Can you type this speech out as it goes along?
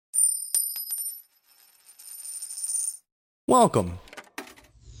Welcome.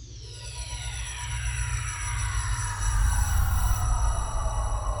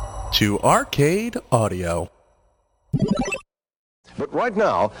 To Arcade Audio. But right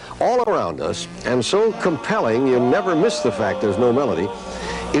now, all around us, and so compelling you never miss the fact there's no melody,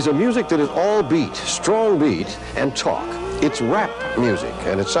 is a music that is all beat, strong beat, and talk. It's rap music,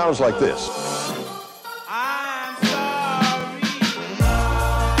 and it sounds like this. I'm sorry.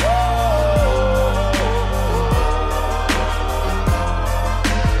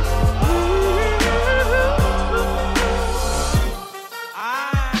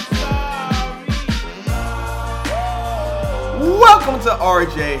 Welcome to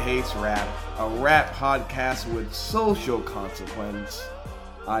RJ Hates Rap, a rap podcast with social consequence.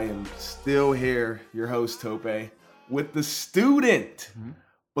 I am still here, your host Tope, with the student,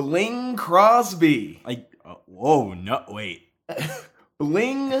 Bling Crosby.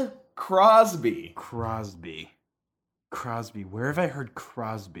 Bling Crosby. Crosby. Where have I heard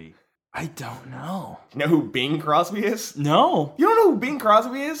Crosby? I don't know. You know who Bing Crosby is? No. You don't know who Bing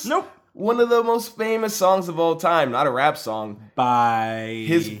Crosby is? Nope. One of the most famous songs of all time, not a rap song. By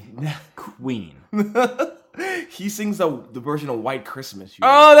His Queen. he sings the version of White Christmas.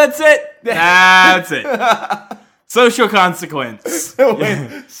 Oh, that's it. That's it. Social consequence. Can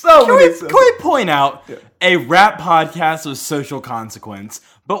we point out a rap podcast with social consequence,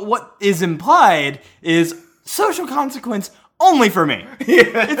 but what is implied is social consequence only for me.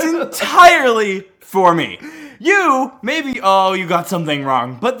 It's entirely for me. You, maybe, you got something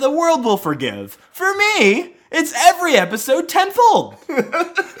wrong, but the world will forgive. For me, it's every episode tenfold.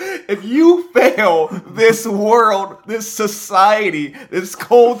 If you fail, this world, this society, this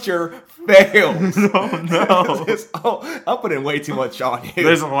culture fails. No. I'm putting way too much on you.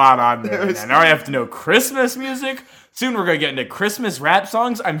 There's a lot on there. And now I have to know Christmas music. Soon we're going to get into Christmas rap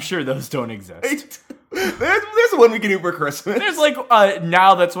songs. I'm sure those don't exist. There's one we can do for Christmas. There's like,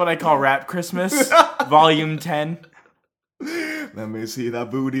 now that's what I call Rap Christmas, Volume 10. Let me see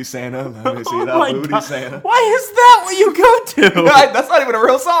that booty, Santa. Let me see Oh that my booty, God. Santa. Why is that what you go to? That's not even a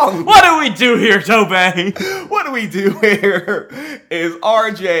real song. What do we do here, Tobe? What do we do here is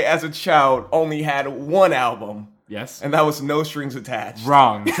RJ, as a child, only had one album. Yes. And that was No Strings Attached.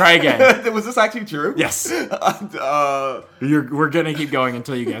 Wrong. Try again. Was this actually true? Yes. Uh, We're going to keep going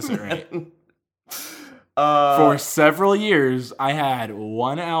until you guess it right. For several years, I had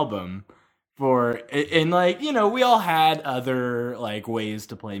one album we all had other, ways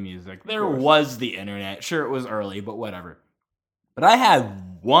to play music. There was the internet. Sure, it was early, but whatever. But I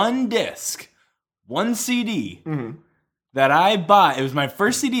had one disc, one CD, that I bought. It was my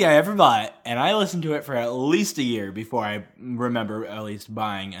first CD I ever bought, and I listened to it for at least a year before I remember at least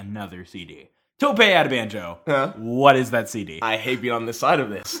buying another CD. Tope Adabanjo. Huh? What is that CD? I hate being on this side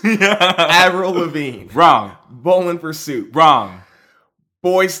of this. Avril Lavigne. Wrong. Bowling for Soup. Wrong.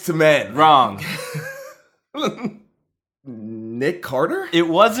 Boys to Men. Wrong. Nick Carter? It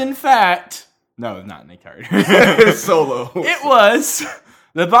was, in fact... No, not Nick Carter. Solo. It was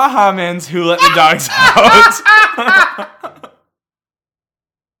the Bahamans Who Let the Dogs Out.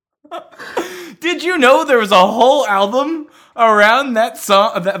 Did you know there was a whole album around that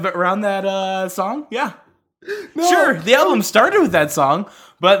song? Song? Yeah. No. Sure, the album started with that song,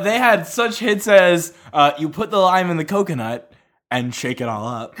 but they had such hits as You Put the Lime in the Coconut and Shake It All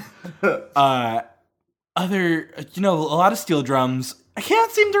Up. A lot of steel drums. I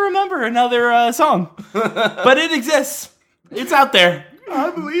can't seem to remember another song, but it exists. It's out there.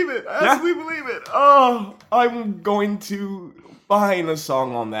 I believe it. I absolutely believe it. Oh, I'm going to find a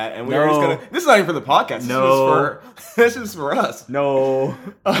song on that, and we're just gonna. This is not even for the podcast. This is for us. No.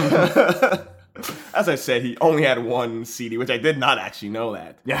 As I said, he only had one CD, which I did not actually know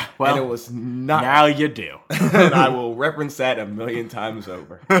that. Yeah, well, and it was not. Now you do. And I will reference that a million times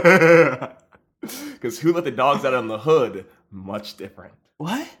over. Because Who Let the Dogs Out on the Hood? Much different.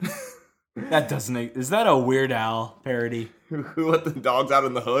 What? That doesn't... Is that a Weird Al parody? Who Let the Dogs Out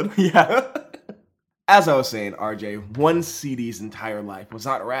in the Hood? Yeah. As I was saying, RJ, one CD's entire life was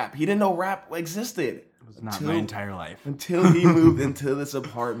not rap. He didn't know rap existed. It was not my entire life. Until he moved into this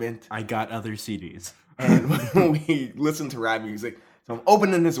apartment. I got other CDs. And when we listened to rap music, so I'm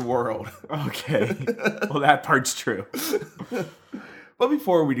opening his world. Okay. Well, that part's true. But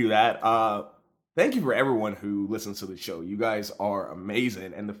before we do that, thank you for everyone who listens to the show. You guys are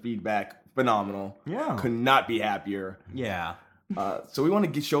amazing, and the feedback, phenomenal. Yeah. Could not be happier. Yeah. So we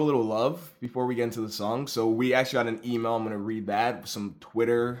want to show a little love before we get into the song. So we actually got an email. I'm going to read that. Some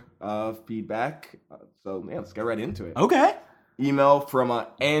Twitter feedback. Let's get right into it. Okay. Email from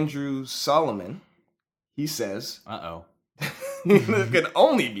Andrew Solomon. He says... It could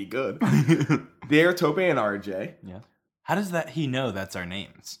only be good. Dear Tope and RJ. Yes. How does he know that's our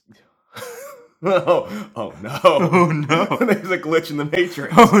names? Oh no. Oh no. There's a glitch in the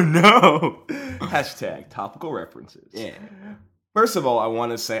Matrix. Oh no. Hashtag topical references. Yeah. First of all, I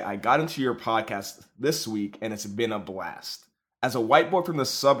want to say I got into your podcast this week and it's been a blast. As a white boy from the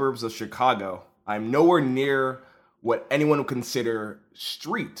suburbs of Chicago, I'm nowhere near what anyone would consider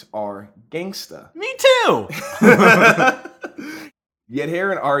street or gangsta. Me too. Yet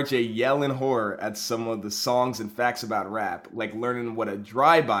hearing RJ yell in horror at some of the songs and facts about rap, like learning what a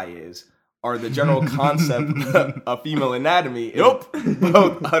drive-by is, or the general concept of female anatomy, is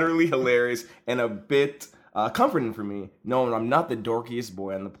both utterly hilarious and a bit comforting for me, knowing I'm not the dorkiest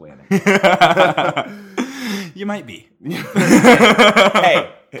boy on the planet. You might be.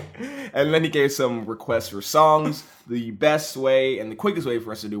 Hey. And then he gave some requests for songs. The best way and the quickest way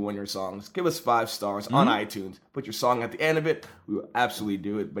for us to do one of your songs, give us 5 stars on iTunes. Put your song at the end of it. We will absolutely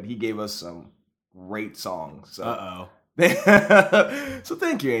do it. But he gave us some great songs. So. So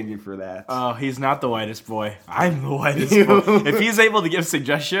thank you, Andy, for that. Oh, he's not the whitest boy. I'm the whitest boy. If he's able to give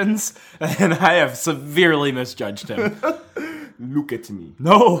suggestions, then I have severely misjudged him. Look at me.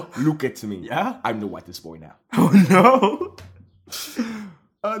 No. Look at me. Yeah? I'm the whitest boy now. Oh, no.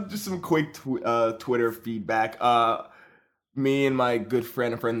 Just some quick Twitter feedback. Me and my good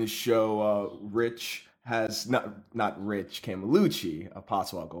friend of the show, Rich, has not Rich Camelucci, a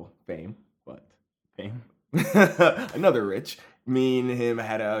Potswoggle fame, but Fame. Another Rich. Me and him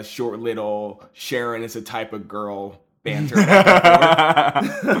had a short little Sharon is a type of girl banter.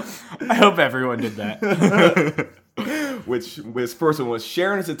 I hope everyone did that. Which his first one was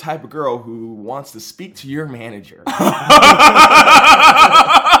Sharon is the type of girl who wants to speak to your manager.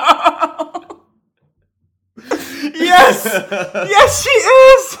 Yes! Yes, she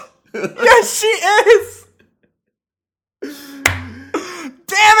is! Yes, she is!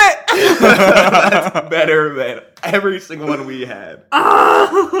 Damn it! That's better than every single one we had.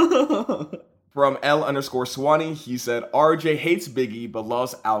 From L_Swanee, he said, RJ hates Biggie but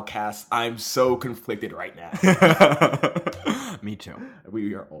loves Outkast. I'm so conflicted right now. Me too.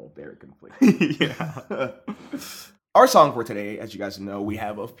 We are all very conflicted. Yeah. Our song for today, as you guys know, we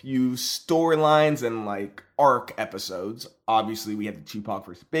have a few storylines and arc episodes. Obviously, we had the Tupac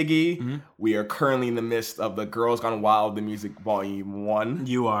versus Biggie. Mm-hmm. We are currently in the midst of the Girls Gone Wild, the music volume 1.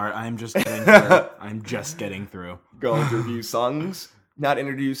 You are. I'm just getting through. I'm just getting through. Going through a few songs. Now to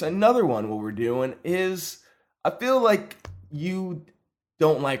introduce another one, what we're doing is, I feel like you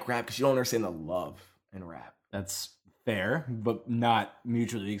don't like rap because you don't understand the love in rap. That's fair, but not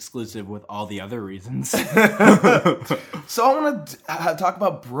mutually exclusive with all the other reasons. So I want to talk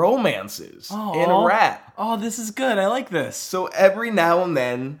about bromances in rap. Oh, this is good. I like this. So every now and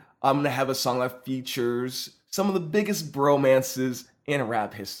then, I'm going to have a song that features some of the biggest bromances in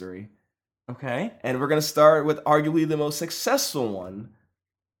rap history. Okay. And we're going to start with arguably the most successful one,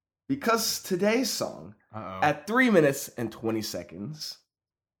 because today's song, at 3 minutes and 20 seconds,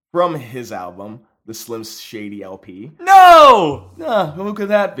 from his album, the Slim Shady LP. No! Who could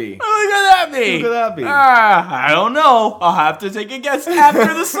that be? Who could that be? Who could that be? I don't know. I'll have to take a guess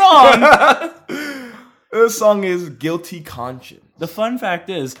after the song. The song is Guilty Conscience. The fun fact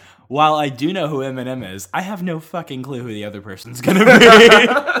is, while I do know who Eminem is, I have no fucking clue who the other person's gonna be.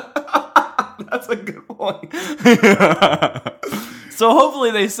 That's a good point. So hopefully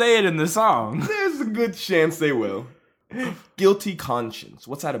they say it in the song. There's a good chance they will. Guilty Conscience.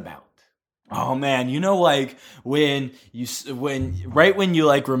 What's that about? Oh man, you know, when you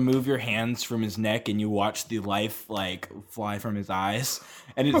remove your hands from his neck and you watch the life fly from his eyes,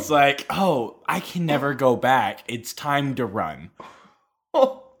 and it's like, oh, I can never go back. It's time to run.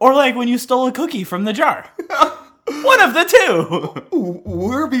 Or when you stole a cookie from the jar. One of the two.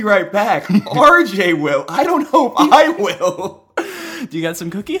 We'll be right back. RJ will. I don't know if I will. Do you got some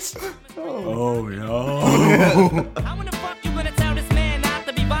cookies? Oh no. How in the fuck you gonna tell this man not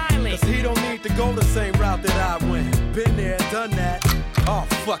to be violent? Cause he don't need to go the same route that I went. Been there, done that. Oh,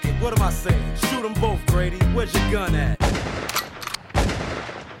 fuck it. What am I saying? Shoot them both, Grady. Where's your gun at?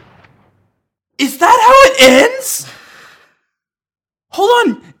 Is that how it ends? Hold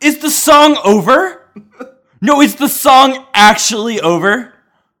on. Is the song over? No, is the song actually over?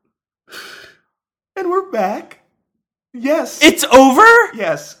 And we're back. Yes. It's over?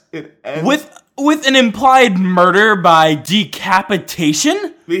 Yes, it ends. With an implied murder by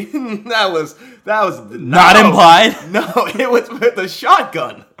decapitation? That was not implied? No, it was with a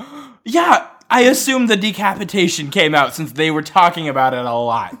shotgun. Yeah, I assume the decapitation came out since they were talking about it a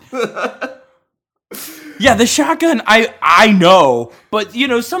lot. Yeah, the shotgun, I know, but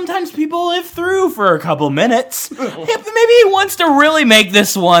sometimes people live through for a couple minutes. Maybe he wants to really make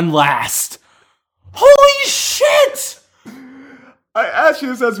this one last. Holy shit! I asked you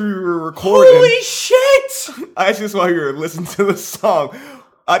this as we were recording. Holy shit! I asked you this while you were listening to the song.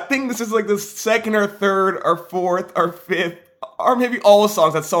 I think this is like the second or third or fourth or fifth, or maybe all the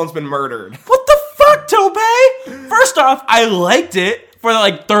songs that someone's been murdered. What the fuck, Tobey? First off, I liked it for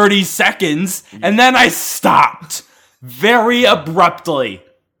like 30 seconds, and then I stopped. Very abruptly.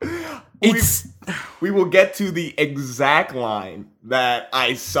 We will get to the exact line that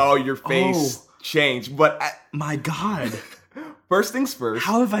I saw your face change, but My God. first things first.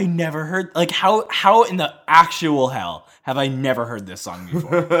 How have I never heard, like, how in the actual hell have I never heard this song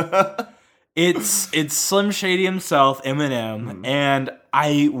before? It's Slim Shady himself, Eminem, and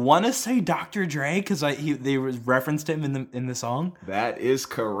I want to say Dr. Dre because they referenced him in the song. That is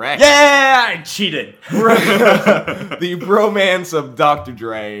correct. Yeah, I cheated. The bromance of Dr.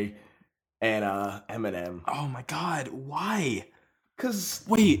 Dre and Eminem. Oh my God, why? Because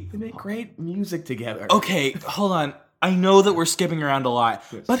Wait, they make great music together. okay, hold on. I know that we're skipping around a lot,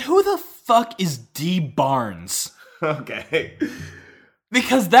 but who the fuck is D Barnes? Okay.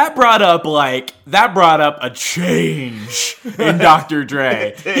 Because that brought up a change in Dr.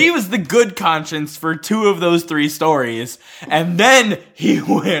 Dre. He was the good conscience for 2 of those 3 stories, and then he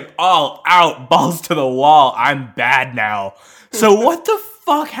went all out, balls to the wall. I'm bad now. So what the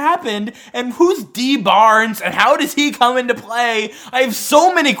fuck happened? And who's D Barnes? And how does he come into play? I have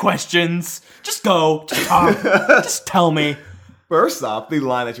so many questions. Just go. Just talk. Just tell me. First off, the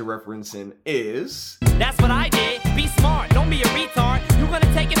line that you're referencing is... That's what I did. Be smart, don't be a retard. You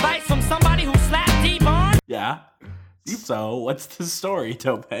gonna take advice from somebody who slapped D-Barnes? Yeah. So what's the story,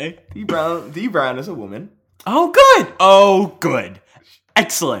 Topey? D. Brown is a woman. Oh, good.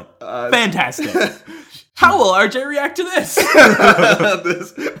 Excellent. Fantastic. How will RJ react to this?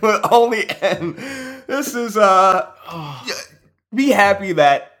 This will only end. This is, be happy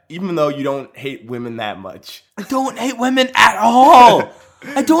that even though you don't hate women that much. I don't hate women at all.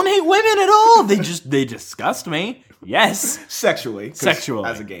 I don't hate women at all. They disgust me. Yes. Sexually. Sexually.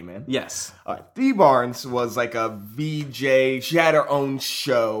 As a gay man. Yes. All right. Dee Barnes was like a VJ. She had her own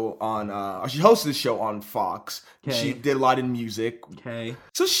show on, she hosted a show on Fox. Okay. She did a lot in music. Okay.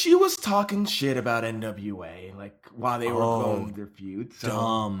 So she was talking shit about NWA, like, while they were going through their feud. So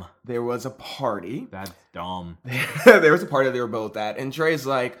Dumb. there was a party. That's dumb. There was a party that they were both at. And Dre's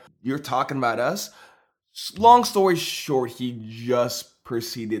like, you're talking about us? Long story short, he just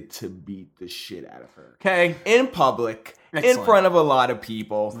proceeded to beat the shit out of her. Okay. In public, Excellent. in front of a lot of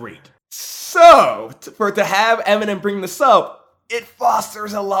people. Great. So, to have Eminem bring this up, it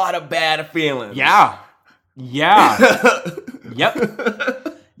fosters a lot of bad feelings. Yeah. Yep.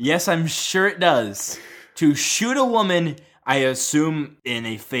 Yes, I'm sure it does. To shoot a woman, I assume in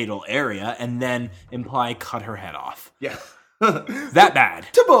a fatal area, and then imply cut her head off. Yeah. That bad.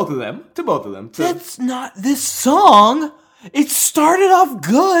 To both of them. That's not this song. It started off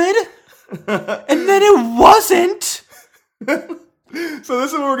good, and then it wasn't. So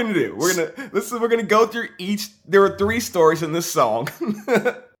this is what we're gonna do. We're gonna go through each. There are 3 stories in this song.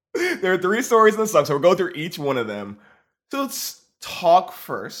 There are 3 stories in the song, so we'll go through each one of them. So let's talk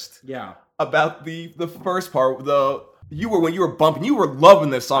first. Yeah. About the first part. When you were bumping, you were loving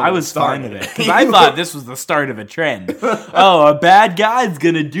this song. I was fine with it because I thought this was the start of a trend. Oh, a bad guy's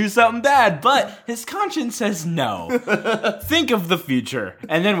gonna do something bad, but his conscience says no. Think of the future.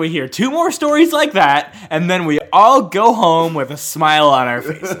 And then we hear 2 more stories like that, and then we all go home with a smile on our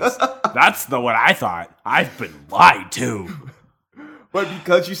faces. That's what I thought. I've been lied to. But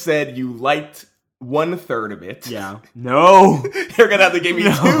because you said you liked 1/3 of it. Yeah. No. You're gonna have to give me 2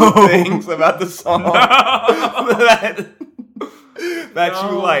 things about the song that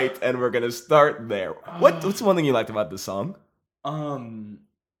you liked, and we're gonna start there. What's one thing you liked about this song?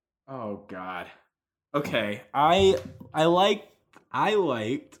 Oh God. Okay. I liked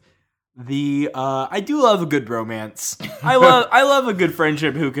the I do love a good romance. I love a good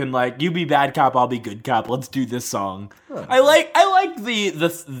friendship who can, like, you be bad cop, I'll be good cop. Let's do this song. Huh. I like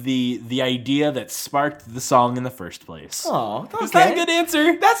the idea that sparked the song in the first place. Oh, okay. Is that a good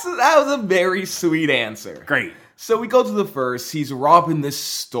answer? That was a very sweet answer. Great. So we go to the first. He's robbing this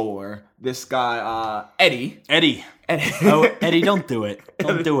store. This guy, Eddie. Oh, Eddie, don't do it.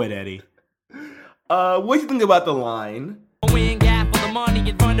 Don't do it, Eddie. What do you think about the line? Win gap for the money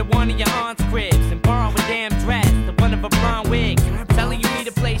and run to one of your aunt's cribs and borrow a damn dress, the one of a brown wig. Telling you need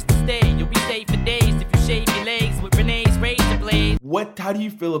a place to stay. You'll be safe for days if you shave your legs with Renee's razor blade. How do you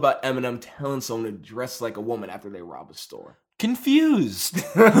feel about Eminem telling someone to dress like a woman after they rob a store? Confused.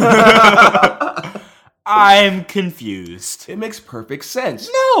 I'm confused. It makes perfect sense.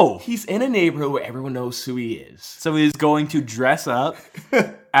 No! He's in a neighborhood where everyone knows who he is. So he's going to dress up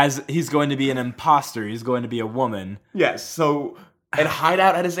as he's going to be an imposter. He's going to be a woman. Yes, so and hide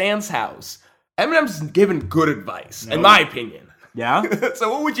out at his aunt's house. Eminem's giving good advice, in my opinion. Yeah?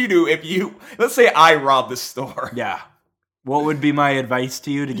 So what would you do if let's say I robbed the store? Yeah. What would be my advice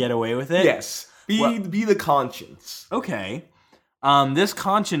to you to get away with it? Yes. Be the conscience. Okay. This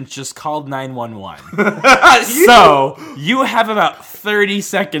conscience just called 911. So, you have about 30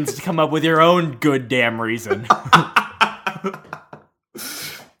 seconds to come up with your own good damn reason.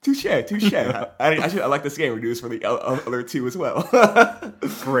 Touche. I like this game. We do this for the other two as well.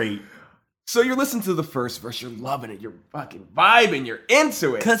 Great. So you're listening to the first verse, you're loving it, you're fucking vibing, you're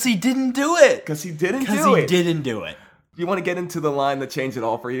into it. Because he didn't do it. Because he didn't do Because he it. didn't do it. You want to get into the line that changed it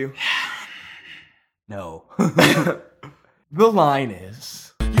all for you? No. The line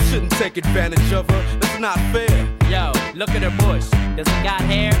is... You shouldn't take advantage of her. That's not fair. Yo, look at her bush. Does it got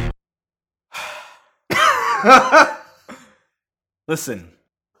hair? Listen,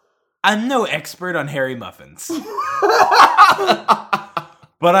 I'm no expert on hairy muffins.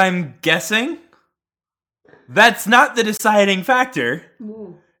 But I'm guessing that's not the deciding factor.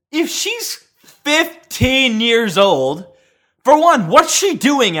 If she's 15 years old, for one, what's she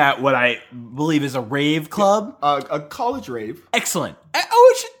doing at what I believe is a rave club? A college rave. Excellent.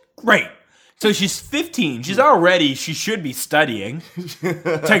 Great. So she's 15. She should be studying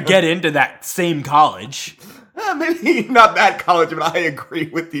to get into that same college. Maybe not that college, but I agree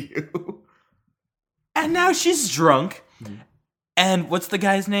with you. And now she's drunk. And what's the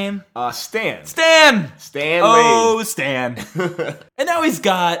guy's name? Stan. Stan! Oh, Wade. Stan. And now he's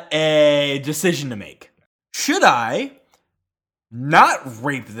got a decision to make. Should I not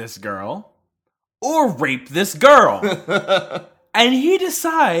rape this girl or rape this girl? And he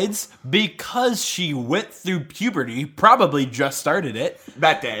decides, because she went through puberty, probably just started it.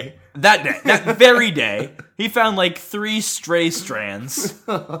 That day. That very day, he found like 3 stray strands.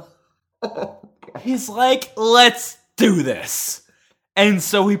 He's like, let's do this. And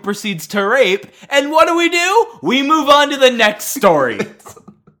so he proceeds to rape. And what do? We move on to the next story.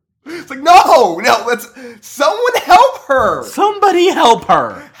 It's like, no, let's... Someone help her. Somebody help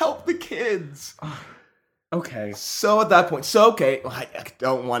her. Help the kids. Okay. So at that point, I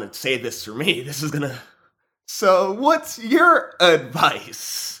don't want to say this for me. This is gonna... So what's your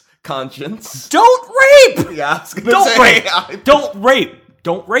advice, Conscience? Don't rape! Yeah, I was gonna say... Don't rape.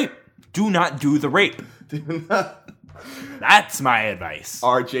 Don't rape. Do not do the rape. That's my advice.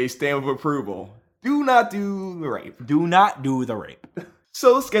 RJ, stamp of approval. Do not do the rape. Do not do the rape.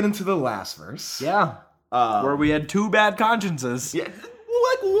 So let's get into the last verse. Yeah. Where we had 2 bad consciences. Yeah,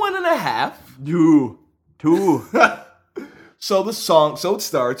 like 1.5. 2. So it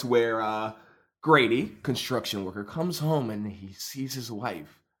starts where Grady, construction worker, comes home and he sees his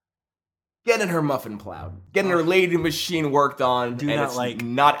wife getting her muffin plowed, getting her lathe machine worked on,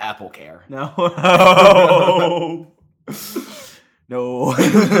 not Apple Care. No. No.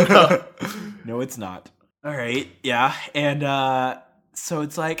 No, it's not. All right, yeah. And so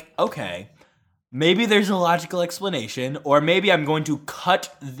it's like, okay, maybe there's a logical explanation, or maybe I'm going to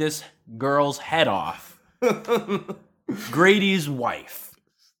cut this girl's head off. Grady's wife.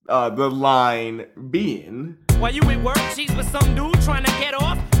 The line being... While you at work, she's with some dude trying to get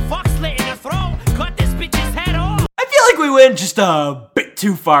off. Fuck slit in her throat. Cut this bitch's head off. I feel like we went just a bit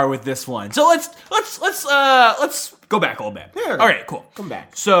too far with this one. So let's go back a little bit. Yeah. All right, cool. Come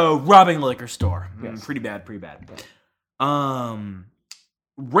back. So robbing a liquor store. Yes. Pretty bad.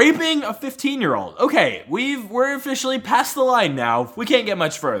 Raping a 15-year-old. Okay, we're officially past the line now. We can't get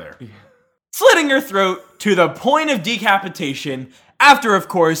much further. Yeah. Slitting her throat to the point of decapitation after, of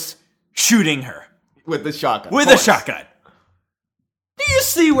course, shooting her. With the shotgun. With a shotgun. Do you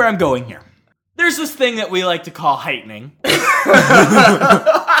see where I'm going here? There's this thing that we like to call heightening.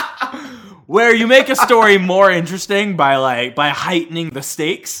 Where you make a story more interesting by heightening the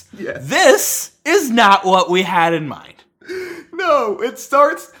stakes. Yes. This is not what we had in mind. No, it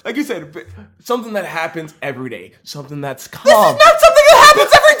starts, like you said, something that happens every day. Something that's calm. This is not something that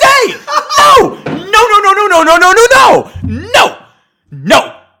happens every day!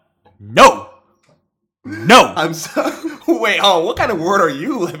 No! I'm so... Wait, what kind of world are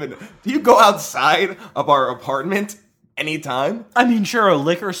you living in? Do you go outside of our apartment anytime? I mean, sure,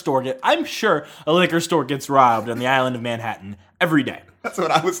 I'm sure a liquor store gets robbed on the island of Manhattan every day. That's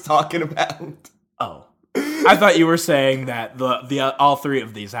what I was talking about. Oh. I thought you were saying that the all 3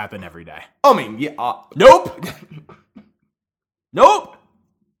 of these happen every day. I mean, yeah. Nope. Nope.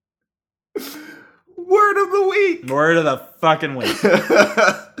 Word of the week. Word of the fucking week.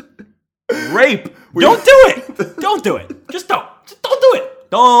 Rape. Don't do it. Don't do it. Just don't. Just don't do it.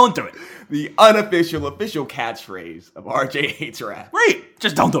 Don't do it. The unofficial, official catchphrase of RJ Hates Rap. Rape.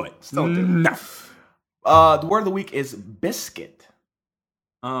 Just don't do it. Just don't do it. No. The word of the week is biscuit.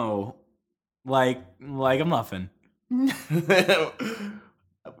 Oh, like a muffin.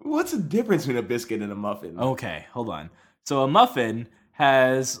 What's the difference between a biscuit and a muffin? Okay, hold on. So a muffin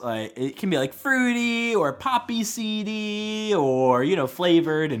has it can be like fruity or poppy seedy or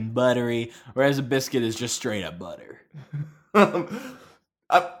flavored and buttery, whereas a biscuit is just straight up butter.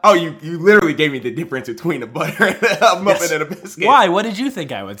 You literally gave me the difference between a butter and a muffin and a biscuit. Why? What did you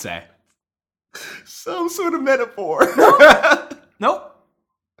think I would say? Some sort of metaphor. Nope.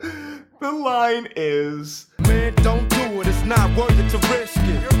 The line is, Man, don't do it. It's not worth it to risk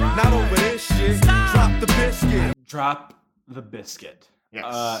it. Not over this shit. Drop the biscuit. Drop the biscuit.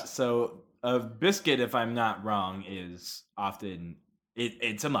 Yes. So a biscuit, if I'm not wrong, is often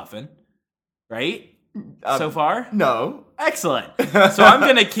it's a muffin, right? So far? No. Excellent. So I'm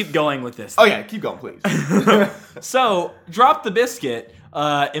going to keep going with this. Oh, yeah, keep going, please. So, drop the biscuit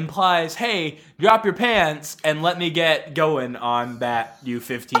implies, hey, drop your pants and let me get going on that, you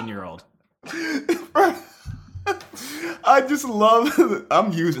 15-year-old. I just love,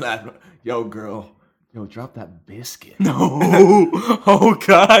 I'm using that. Yo, girl. Yo, drop that biscuit. No. Oh,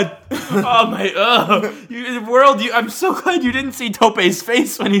 God. Oh, my, I'm so glad you didn't see Tope's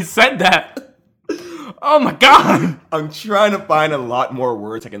face when he said that. Oh my God! I'm trying to find a lot more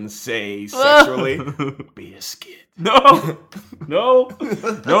words I can say sexually. Biscuit. No.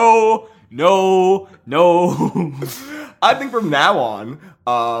 I think from now on,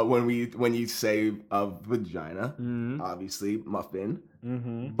 when you say vagina, obviously muffin,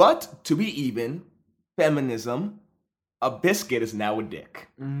 but to be even, feminism, a biscuit is now a dick.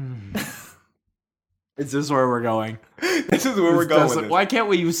 Is this where we're going? This is where we're going with this. Why can't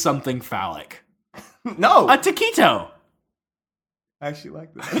we use something phallic? No. A taquito. I actually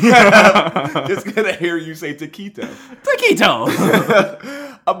like that. Just gonna hear you say taquito.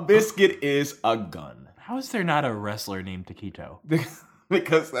 Taquito. A biscuit is a gun. How is there not a wrestler named Taquito?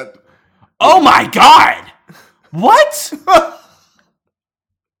 Because that... Oh my God! What?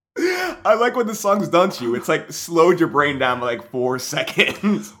 I like what the song's done to you. It's like slowed your brain down by like 4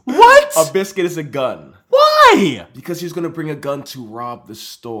 seconds. What? A biscuit is a gun. Why? Because he's gonna bring a gun to rob the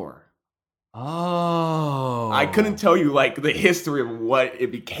store. Oh. I couldn't tell you like the history of what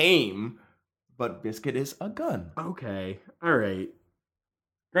it became, but biscuit is a gun. Okay. All right.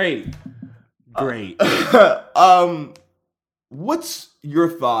 Great. What's your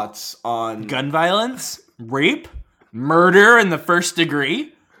thoughts on gun violence, rape, murder in the first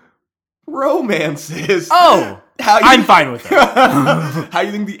degree? Romances? Oh, I'm fine with it. How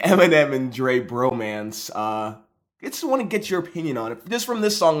you think the Eminem and Dre bromance? I just want to get your opinion on it, just from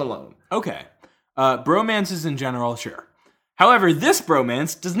this song alone. Okay. Bromances in general, sure. However, this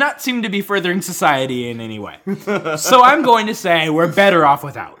bromance does not seem to be furthering society in any way. So I'm going to say we're better off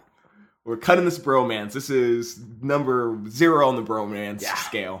without. We're cutting this bromance. This is number 0 on the bromance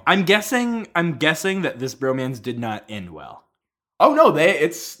scale. I'm guessing that this bromance did not end well. Oh no,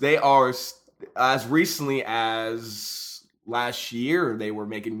 they are as recently as last year they were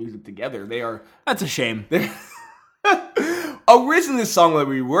making music together. That's a shame. Originally, the song that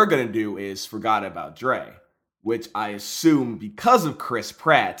we were gonna do is "Forgot About Dre," which I assume because of Chris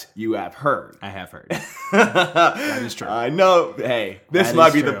Pratt you have heard. I have heard. That is true. I know. Hey, this That might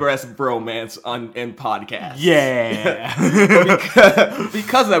is be true. the best bromance in podcast. Yeah.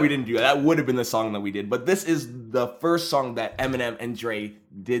 because of that we didn't do that. That would have been the song that we did. But this is the first song that Eminem and Dre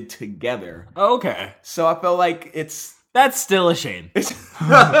did together. Okay. So I felt like That's still a shame.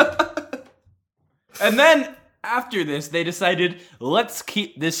 And then after this, they decided, let's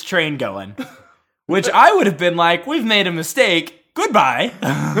keep this train going. Which I would have been like, we've made a mistake. Goodbye.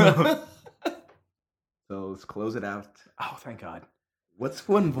 So let's close it out. Oh, thank God. What's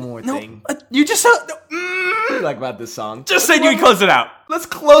one more thing You just said, you like about this song? just said you'd close it out. Let's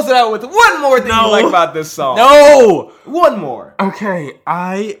close it out with one more thing you like about this song. No. One more. Okay,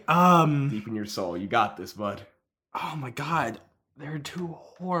 Deep in your soul. You got this, bud. Oh my God. There are 2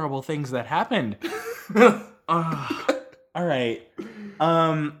 horrible things that happened. All right.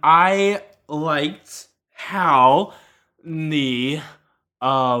 I liked how the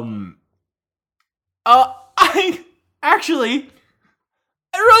I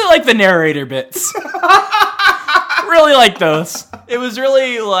really like the narrator bits. Really like those. It was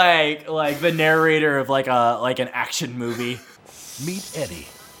really like the narrator of like an action movie. Meet Eddie,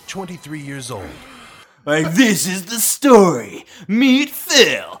 23 years old. Like, this is the story. Meet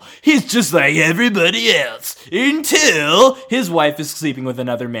Phil. He's just like everybody else. Until his wife is sleeping with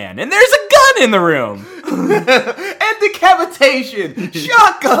another man. And there's a gun in the room. And decapitation.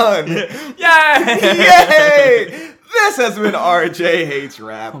 Shotgun. Yay! Yay! This has been RJ Hates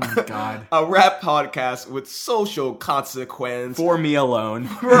Rap. Oh my god. A rap podcast with social consequence. For me alone.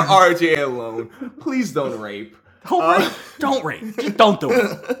 For RJ alone. Please don't rape. Don't rape. Just don't do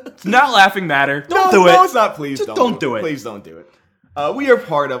it. It's not laughing matter. Don't do it. No, it's not. Please Just don't do it. Please don't do it. We are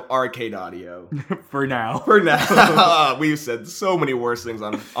part of Arcade Audio. For now. For now. We've said so many worse things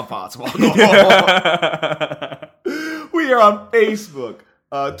on Possible. We are on Facebook,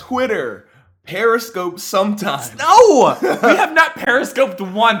 Twitter, Periscope sometimes. No! We have not periscoped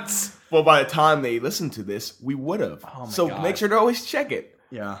once. Well, by the time they listen to this, we would have. Oh my so God. make sure to always check it.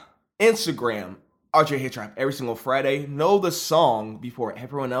 Yeah. Instagram, RJ Hates Rap, every single Friday. Know the song before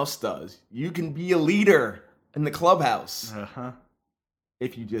everyone else does. You can be a leader in the clubhouse. Uh-huh.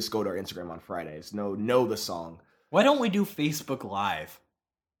 If you just go to our Instagram on Fridays. Know the song. Why don't we do Facebook Live?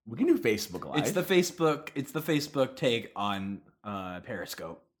 We can do Facebook Live. It's the Facebook take on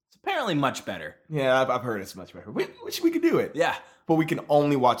Periscope. It's apparently much better. Yeah, I've heard it's much better. We could do it. Yeah. But we can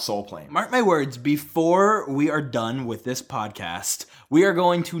only watch Soul Plane. Mark my words, before we are done with this podcast, we are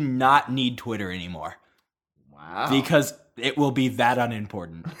going to not need Twitter anymore. Wow. Because it will be that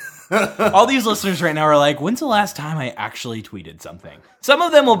unimportant. All these listeners right now are like, when's the last time I actually tweeted something? Some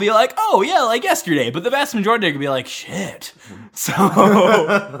of them will be like, oh yeah, like yesterday. But the vast majority are going to be like, shit. So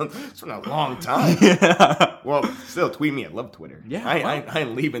it's been a long time. Yeah. Well, still tweet me. I love Twitter. Yeah, I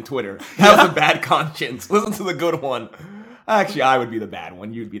ain't leaving Twitter. That was a bad conscience. Listen to the good one. Actually, I would be the bad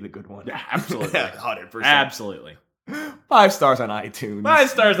one. You'd be the good one. Yeah, absolutely. 100%. Absolutely. 5 stars on iTunes. 5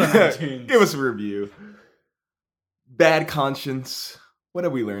 stars on iTunes. Give us a review. Bad conscience. What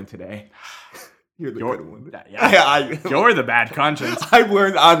have we learned today? You're the good one. Yeah. You're the bad conscience. I've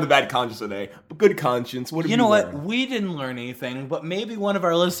learned I'm the bad conscience today. But good conscience, what have you know learned? what? We didn't learn anything, but maybe one of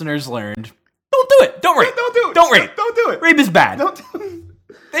our listeners learned. Don't do it. Don't rape. Don't do it. Don't rape. Don't do it. Rape is bad. Don't do it.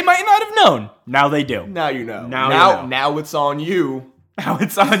 They might not have known. Now they do. Now you know. Now it's on you. Now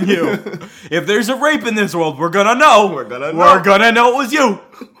it's on you. If there's a rape in this world, we're gonna know. We're gonna know. We're gonna know it was you.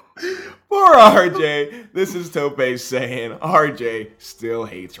 For RJ, this is Tope saying RJ still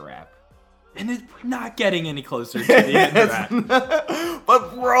hates rap. And we're not getting any closer to the end of that.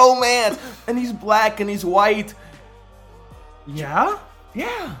 But romance. And he's black and he's white. Yeah?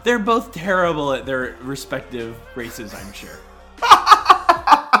 Yeah. They're both terrible at their respective races, I'm sure.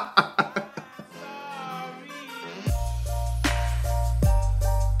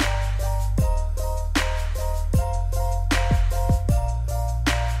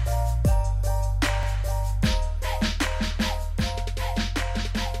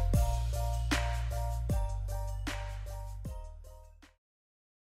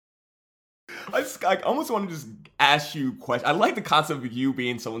 I almost want to just ask you questions. I like the concept of you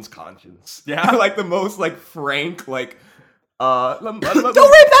being someone's conscience. Yeah. I like the most frank, don't rape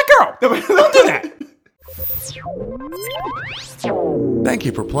that girl! Don't do that! Thank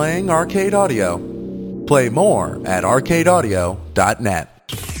you for playing Arcade Audio. Play more at arcadeaudio.net.